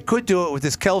 but they could do it with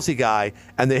this Kelsey guy,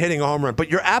 and they're hitting a home run. But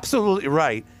you're absolutely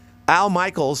right. Al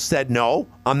Michaels said, no,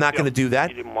 I'm not going to do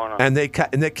that. And they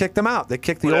kicked him out. They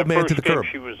kicked the old man to the curb.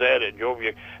 She was at it,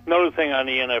 Jovia. Another thing on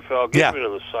the NFL, get rid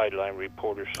of the sideline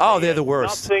reporters. They're the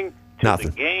worst.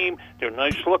 Nothing. The game. They're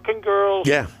nice-looking girls.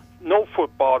 Yeah. No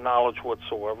football knowledge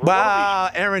whatsoever. Well,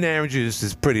 Erin Andrews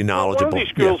is pretty knowledgeable. One of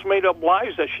these girls made up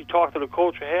lies that she talked to the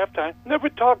coach at halftime. Never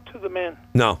talked to the men.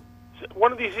 No.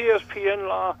 One of these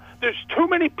ESPN there's too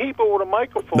many people with a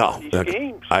microphone in these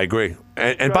games. I agree.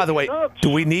 And by the way, do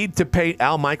we need to pay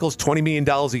Al Michaels $20 million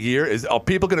a year? Are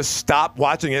people going to stop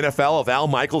watching NFL if Al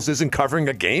Michaels isn't covering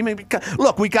a game?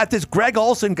 Look, we got this Greg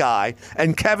Olson guy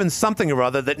and Kevin something or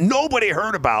other that nobody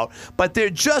heard about, but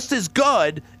they're just as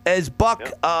good as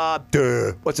Buck,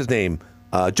 what's his name?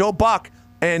 Joe Buck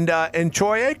and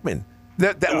Troy Aikman.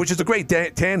 Which is a great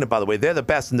tandem, by the way. They're the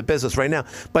best in the business right now.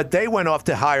 But they went off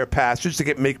to hire pastors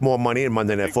to make more money in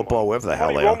Monday Night Football, wherever the hell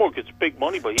they are. Tony Romo gets big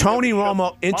money, but Tony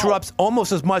Romo interrupts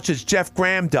almost as much as Jeff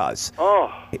Graham does.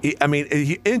 He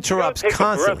interrupts constantly. Take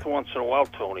a breath once in a while,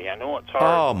 Tony. I know it's hard.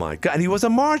 Oh my God! He was a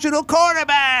marginal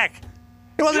quarterback.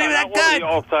 He wasn't even that good.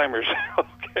 Alzheimer's.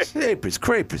 Okay.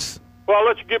 Crapers. Well, I'll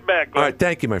let you get back. All right,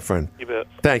 thank you, my friend. You bet.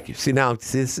 Thank you. See, now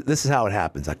this is how it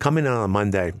happens. I come in on a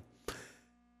Monday.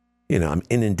 I'm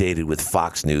inundated with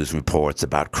Fox News reports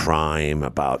about crime,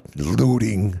 about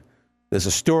looting. There's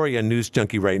a story on News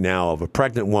Junkie right now of a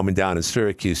pregnant woman down in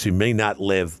Syracuse who may not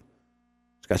live.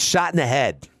 She got shot in the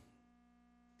head.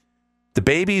 The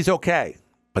baby's okay,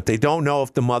 but they don't know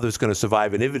if the mother's going to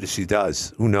survive. And if she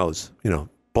does, who knows?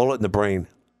 Bullet in the brain.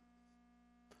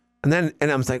 And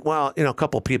I was like, well, a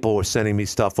couple of people were sending me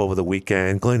stuff over the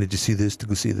weekend. Glenn, did you see this? Did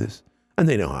you see this? And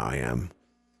they know how I am.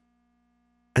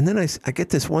 And then I get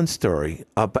this one story,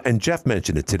 and Jeff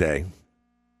mentioned it today,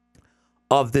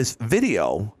 of this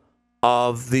video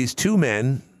of these two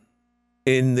men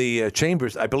in the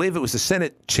chambers. I believe it was the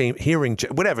Senate hearing,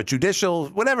 judicial,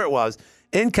 whatever it was,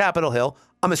 in Capitol Hill.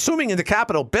 I'm assuming in the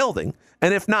Capitol building,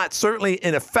 and if not, certainly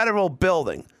in a federal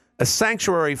building, a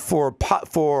sanctuary for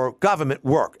government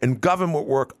work and government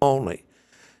work only.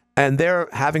 And they're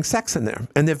having sex in there,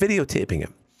 and they're videotaping it.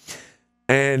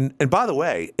 And by the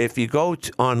way, if you go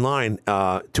online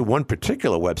to one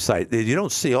particular website, you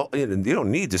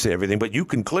don't need to see everything, but you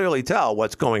can clearly tell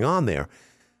what's going on there.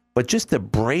 But just the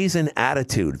brazen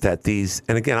attitude that these,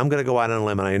 and again, I'm going to go out on a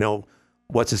limb, and I know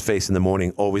what's his face in the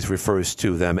morning always refers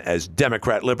to them as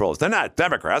Democrat liberals. They're not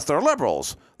Democrats, they're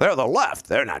liberals. They're the left.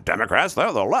 They're not Democrats,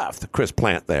 they're the left. Chris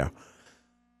Plant there.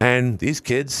 And these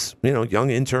kids, young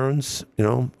interns,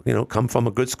 come from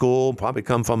a good school, probably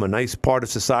come from a nice part of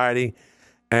society.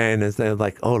 And they're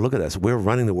like, oh, look at us. We're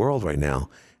running the world right now.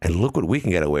 And look what we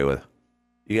can get away with.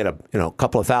 You get a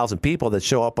couple of thousand people that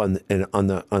show up on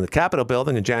the Capitol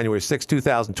building on January 6,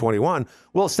 2021.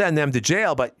 We'll send them to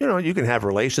jail, but you can have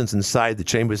relations inside the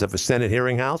chambers of a Senate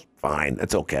hearing house. Fine,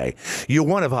 that's okay. You're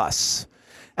one of us.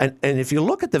 And if you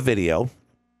look at the video,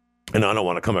 and I don't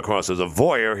want to come across as a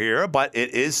voyeur here, but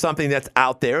it is something that's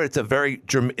out there. It's a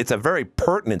very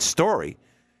pertinent story,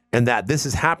 and that this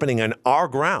is happening on our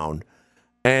ground.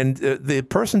 And the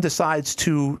person decides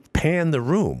to pan the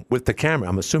room with the camera.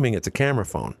 I'm assuming it's a camera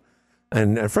phone.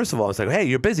 And first of all, it's like, hey,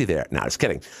 you're busy there. No, just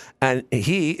kidding. And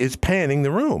he is panning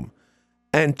the room.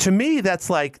 And to me,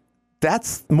 that's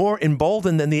more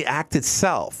emboldened than the act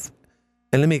itself.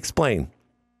 And let me explain.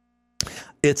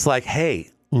 It's like, hey,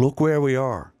 look where we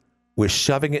are. We're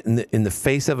shoving it in the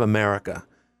face of America.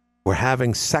 We're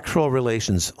having sexual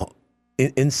relations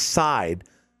inside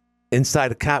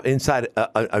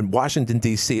a Washington,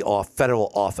 D.C. federal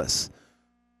office,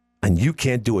 and you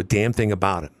can't do a damn thing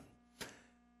about it.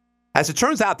 As it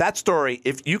turns out, that story,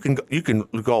 if you can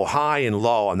go high and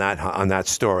low on that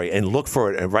story and look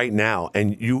for it right now,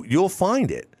 and you'll find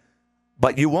it,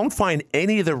 but you won't find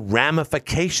any of the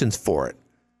ramifications for it.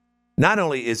 Not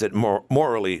only is it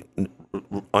morally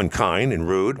unkind and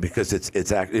rude, because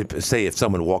say if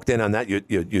someone walked in on that,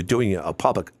 you're doing a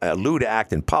lewd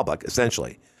act in public,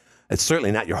 essentially. It's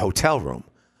certainly not your hotel room.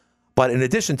 But in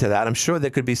addition to that, I'm sure there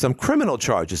could be some criminal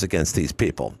charges against these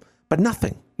people. But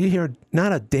nothing. You hear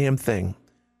not a damn thing.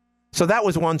 So that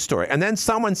was one story. And then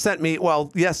someone sent me,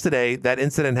 yesterday, that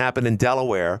incident happened in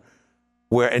Delaware,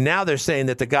 and now they're saying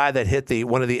that the guy that hit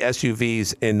one of the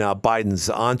SUVs in Biden's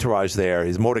entourage there,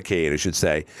 his motorcade, I should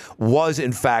say, was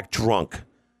in fact drunk.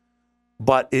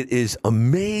 But it is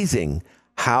amazing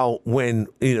how when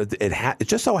it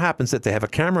just so happens that they have a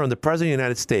camera on the President of the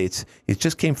United States. He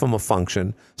just came from a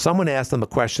function. Someone asked him a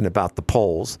question about the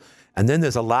polls, and then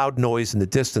there's a loud noise in the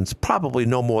distance, probably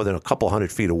no more than a couple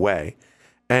hundred feet away.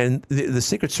 And the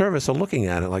Secret Service are looking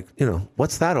at it like,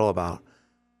 what's that all about?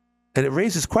 And it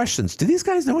raises questions. Do these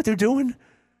guys know what they're doing?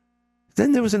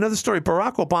 Then there was another story.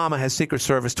 Barack Obama has Secret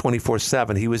Service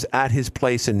 24/7. He was at his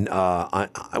place in,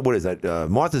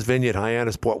 Martha's Vineyard,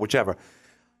 Hyannisport, whichever.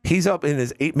 He's up in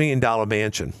his $8 million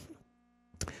mansion.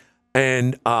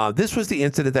 And this was the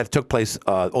incident that took place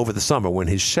over the summer when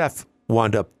his chef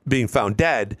wound up being found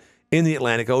dead in the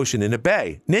Atlantic Ocean in a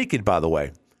bay, naked, by the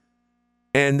way.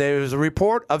 And there's a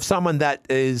report of someone that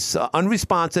is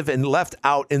unresponsive and left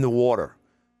out in the water.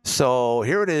 So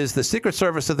here it is. The Secret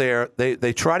Service are there.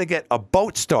 They try to get a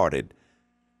boat started.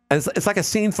 And it's like a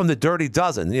scene from The Dirty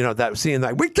Dozen, that scene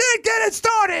like, we can't get it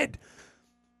started.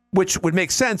 Which would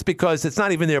make sense because it's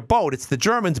not even their boat. It's the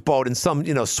Germans' boat in some,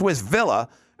 Swiss villa.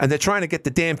 And they're trying to get the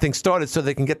damn thing started so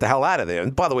they can get the hell out of there.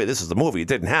 And by the way, this is the movie. It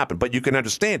didn't happen, but you can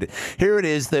understand it. Here it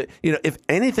is that, if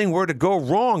anything were to go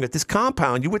wrong at this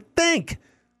compound, you would think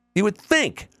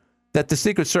that the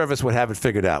Secret Service would have it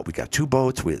figured out. We got two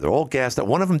boats. They're all gassed up.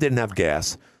 One of them didn't have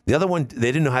gas. The other one,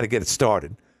 they didn't know how to get it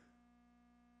started.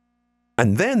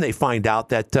 And then they find out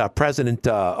that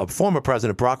former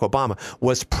President Barack Obama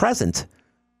was present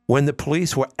when the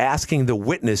police were asking the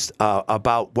witness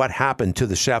about what happened to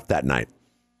the chef that night.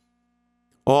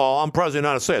 Oh, I'm President of the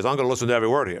United States. I'm going to listen to every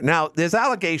word here. Now, there's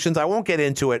allegations. I won't get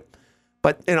into it.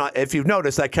 But, if you've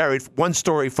noticed, I carried one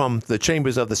story from the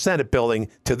chambers of the Senate building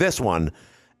to this one.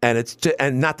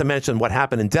 And not to mention what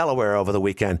happened in Delaware over the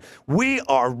weekend. We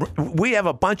have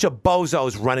a bunch of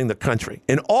bozos running the country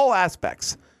in all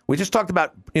aspects. We just talked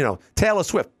about, Taylor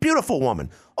Swift, beautiful woman,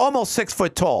 almost 6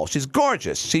 foot tall. She's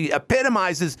gorgeous. She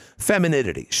epitomizes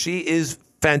femininity. She is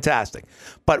fantastic.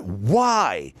 But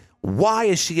why? Why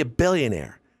is she a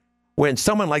billionaire when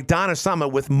someone like Donna Summer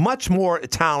with much more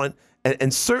talent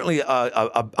and certainly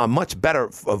a much better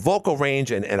vocal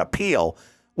range and appeal,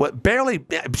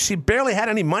 she barely had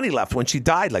any money left when she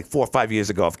died like 4 or 5 years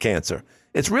ago of cancer.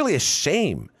 It's really a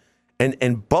shame. And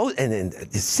in the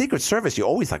Secret Service, you're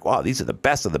always like, wow, these are the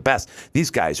best of the best.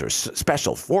 These guys are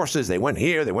special forces. They went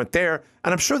here, they went there,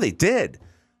 and I'm sure they did.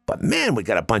 But man, we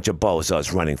got a bunch of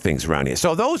bozos running things around here.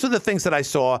 So those are the things that I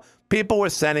saw. People were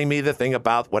sending me the thing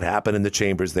about what happened in the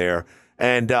chambers there.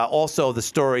 And also the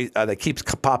story that keeps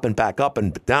popping back up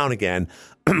and down again,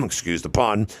 excuse the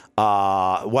pun,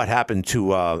 what happened to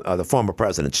the former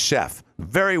president's chef.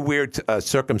 Very weird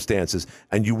circumstances,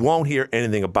 and you won't hear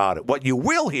anything about it. What you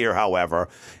will hear, however,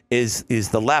 is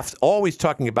the left always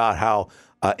talking about how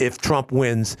if Trump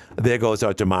wins, there goes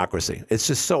our democracy. It's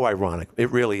just so ironic.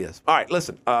 It really is. All right,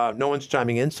 listen, no one's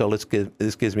chiming in, so this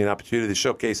gives me an opportunity to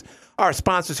showcase our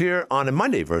sponsors here on a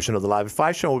Monday version of the Live at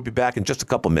 5 show. We'll be back in just a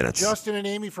couple minutes. Justin and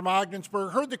Amy from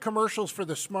Ogdensburg heard the commercials for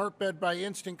the Smart Bed by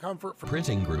Instant Comfort from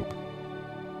Printing Group.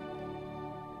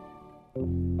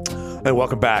 And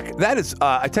welcome back. That is,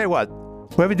 I tell you what,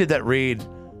 whoever did that read,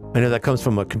 I know that comes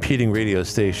from a competing radio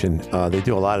station. They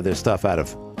do a lot of their stuff out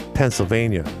of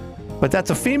Pennsylvania. But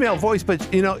that's a female voice, but,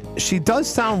 she does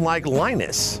sound like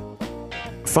Linus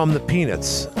from the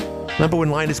Peanuts. Remember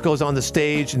when Linus goes on the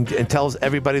stage and tells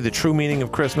everybody the true meaning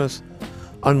of Christmas?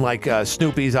 Unlike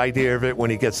Snoopy's idea of it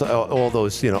when he gets all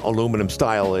those,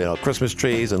 aluminum-style, Christmas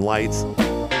trees and lights.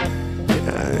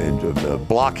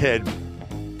 Blockhead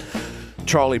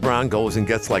Charlie Brown goes and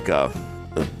gets like a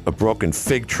broken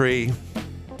fig tree.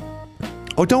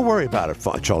 Oh, don't worry about it,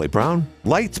 Charlie Brown.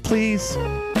 Lights, please.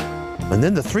 And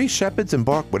then the three shepherds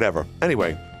embark, whatever.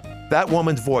 Anyway, that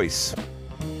woman's voice.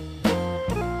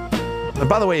 And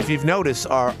by the way, if you've noticed,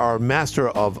 our master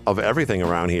of everything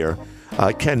around here,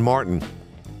 Ken Martin,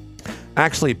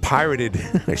 actually pirated,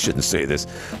 I shouldn't say this,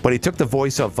 but he took the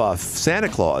voice of Santa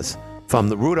Claus from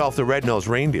the Rudolph the Red-Nosed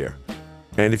Reindeer.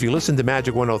 And if you listen to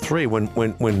Magic 103, when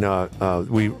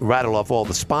we rattle off all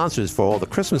the sponsors for all the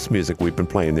Christmas music we've been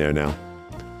playing there now,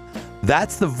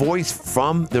 that's the voice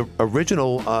from the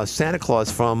original Santa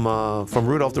Claus from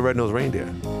Rudolph the Red-Nosed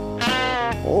Reindeer.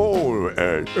 Oh,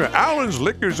 Allen's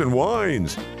Liquors and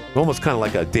Wines. Almost kind of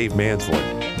like a Dave Mann's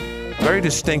voice. Very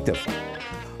distinctive.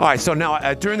 All right, so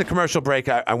now during the commercial break,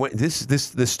 I went. This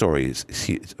story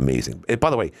is amazing.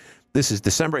 By the way, this is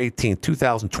December 18th,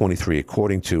 2023,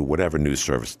 according to whatever news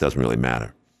service. It doesn't really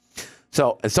matter.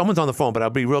 So someone's on the phone, but I'll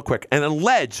be real quick. An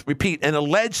alleged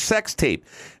sex tape.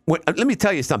 Let me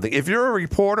tell you something. If you're a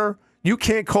reporter, you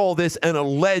can't call this an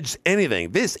alleged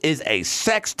anything. This is a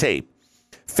sex tape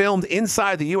filmed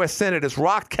inside the U.S. Senate has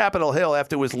rocked Capitol Hill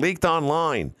after it was leaked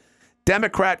online.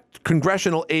 Democrat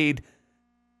congressional aide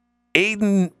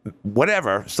Aiden,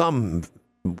 whatever, some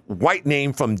white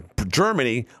name from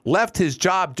Germany, left his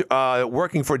job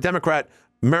working for Democrat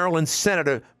Maryland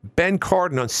Senator Ben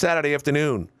Cardin on Saturday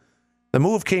afternoon. The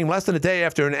move came less than a day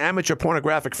after an amateur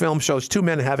pornographic film shows two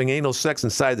men having anal sex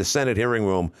inside the Senate hearing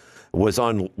room was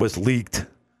leaked.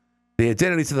 The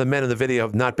identities of the men in the video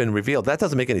have not been revealed. That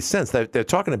doesn't make any sense. They're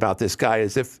talking about this guy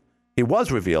as if he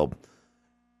was revealed.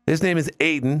 His name is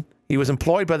Aiden. He was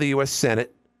employed by the U.S.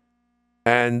 Senate,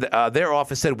 and their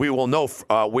office said, we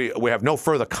have no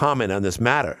further comment on this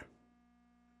matter.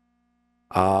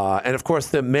 And, of course,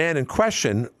 the man in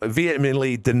question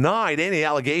vehemently denied any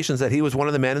allegations that he was one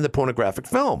of the men in the pornographic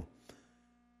film.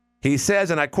 He says,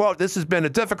 and I quote, "This has been a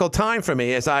difficult time for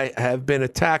me as I have been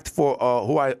attacked for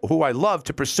who I love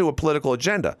to pursue a political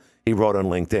agenda," he wrote on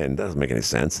LinkedIn. Doesn't make any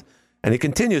sense. And he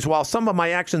continues, "While some of my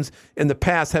actions in the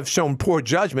past have shown poor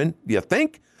judgment, you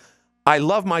think? I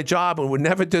love my job and would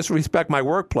never disrespect my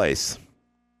workplace."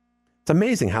 It's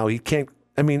amazing how he can't.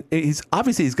 I mean, he's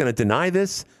going to deny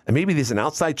this, and maybe there's an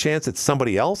outside chance it's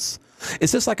somebody else.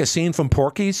 Is this like a scene from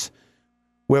Porky's,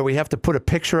 where we have to put a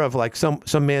picture of like some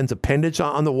man's appendage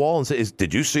on the wall and say,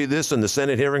 "Did you see this in the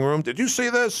Senate hearing room? Did you see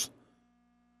this?"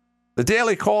 The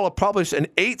Daily Caller published an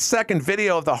 8-second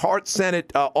video of the Hart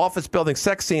Senate office building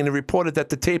sex scene and reported that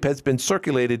the tape has been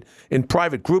circulated in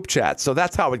private group chats. So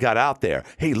that's how it got out there.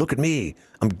 Hey, look at me.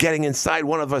 I'm getting inside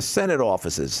one of our Senate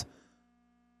offices.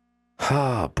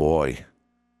 Ah, boy.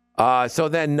 So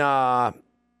then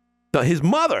his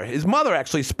mother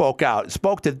actually spoke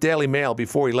to the Daily Mail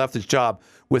before he left his job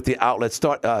with the outlet,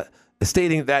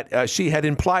 stating that she had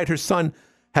implied her son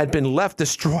had been left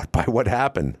distraught by what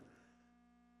happened.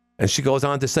 And she goes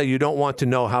on to say, "You don't want to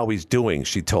know how he's doing,"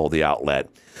 she told the outlet.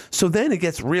 So then it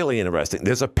gets really interesting.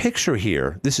 There's a picture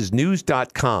here. This is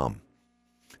news.com.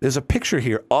 There's a picture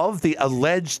here of the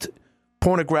alleged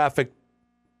pornographic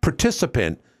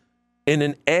participant in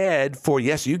an ad for,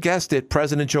 yes, you guessed it,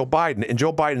 President Joe Biden. And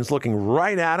Joe Biden's looking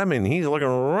right at him, and he's looking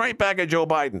right back at Joe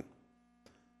Biden.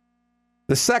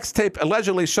 The sex tape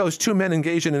allegedly shows two men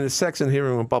engaging in a sex and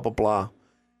hearing room, blah, blah, blah.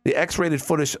 The X-rated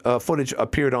footage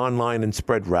appeared online and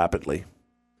spread rapidly.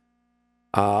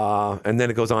 And then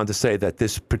it goes on to say that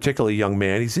this particular young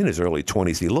man, he's in his early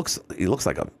 20s. He looks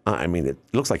like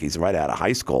it looks like he's right out of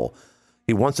high school.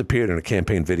 He once appeared in a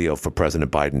campaign video for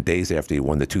President Biden days after he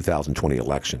won the 2020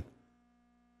 election.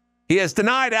 He has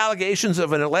denied allegations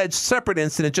of an alleged separate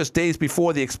incident just days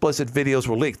before the explicit videos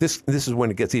were leaked. This is when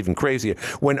it gets even crazier.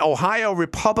 When Ohio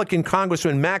Republican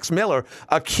Congressman Max Miller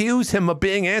accused him of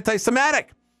being anti-Semitic.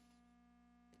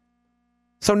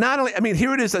 So not only,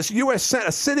 here it is, a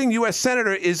sitting U.S.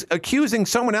 senator is accusing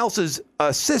someone else's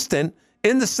assistant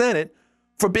in the Senate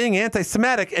for being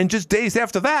anti-Semitic, and just days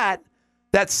after that,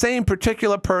 that same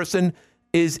particular person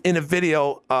is in a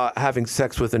video having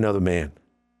sex with another man.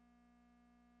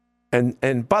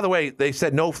 And by the way, they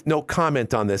said no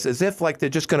comment on this, as if like they're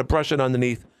just going to brush it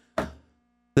underneath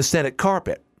the Senate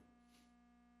carpet.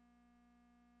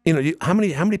 You know, how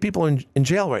many people are in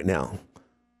jail right now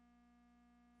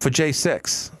for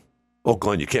J6? Oh,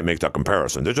 Glenn, you can't make that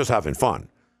comparison. They're just having fun.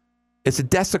 It's a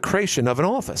desecration of an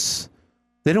office.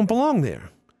 They don't belong there.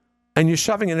 And you're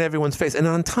shoving it in everyone's face. And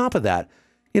on top of that,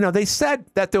 you know, they said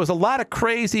that there was a lot of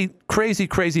crazy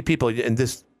people, and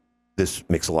this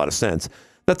makes a lot of sense,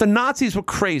 that the Nazis were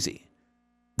crazy,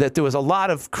 that there was a lot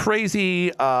of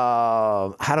crazy,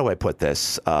 how do I put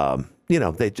this? You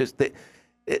know,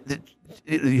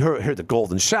 you heard the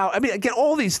Golden Shower. I mean, again,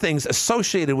 all these things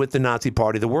associated with the Nazi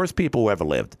Party, the worst people who ever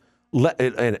lived,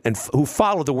 and who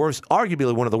followed the worst,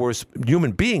 arguably one of the worst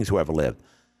human beings who ever lived.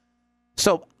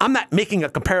 So I'm not making a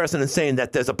comparison and saying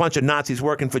that there's a bunch of Nazis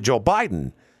working for Joe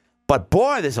Biden, but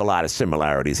boy, there's a lot of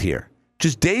similarities here.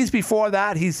 Just days before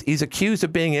that, he's accused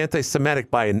of being anti-Semitic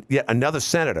by yet another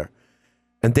senator.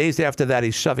 And days after that,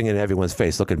 he's shoving it in everyone's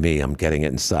face. Look at me, I'm getting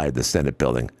it inside the Senate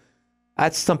building.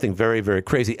 That's something very, very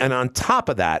crazy. And on top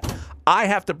of that, I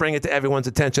have to bring it to everyone's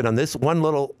attention on this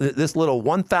little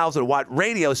 1,000-watt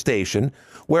radio station,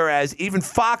 whereas even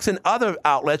Fox and other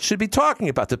outlets should be talking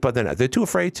about this, but they're not. They're too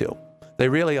afraid to. They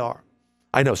really are.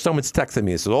 I know someone's texting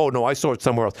me and says, oh, no, I saw it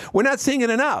somewhere else. We're not seeing it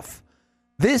enough.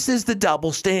 This is the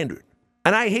double standard.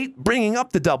 And I hate bringing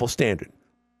up the double standard.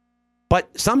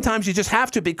 But sometimes you just have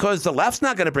to, because the left's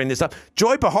not going to bring this up.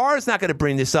 Joy Behar is not going to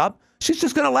bring this up. She's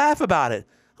just going to laugh about it.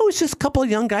 Oh, it's just a couple of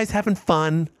young guys having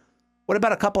fun. What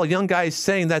about a couple of young guys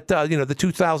saying that, the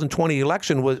 2020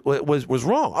 election was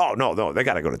wrong? Oh, no, they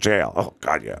got to go to jail. Oh,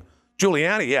 God, yeah.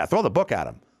 Giuliani, yeah, throw the book at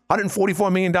him.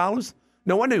 $144 million?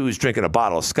 No wonder he was drinking a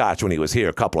bottle of scotch when he was here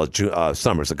a couple of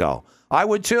summers ago. I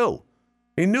would, too.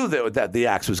 He knew that the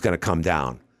axe was going to come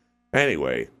down.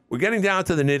 Anyway, we're getting down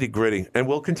to the nitty-gritty, and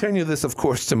we'll continue this, of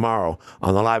course, tomorrow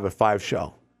on the Live at 5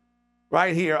 show.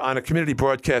 Right here on a community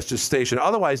broadcaster station,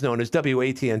 otherwise known as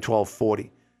WATN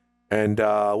 1240. And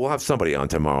we'll have somebody on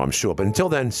tomorrow, I'm sure. But until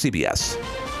then, CBS.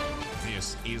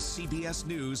 This is CBS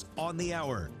News on the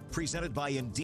Hour, presented by Indeed.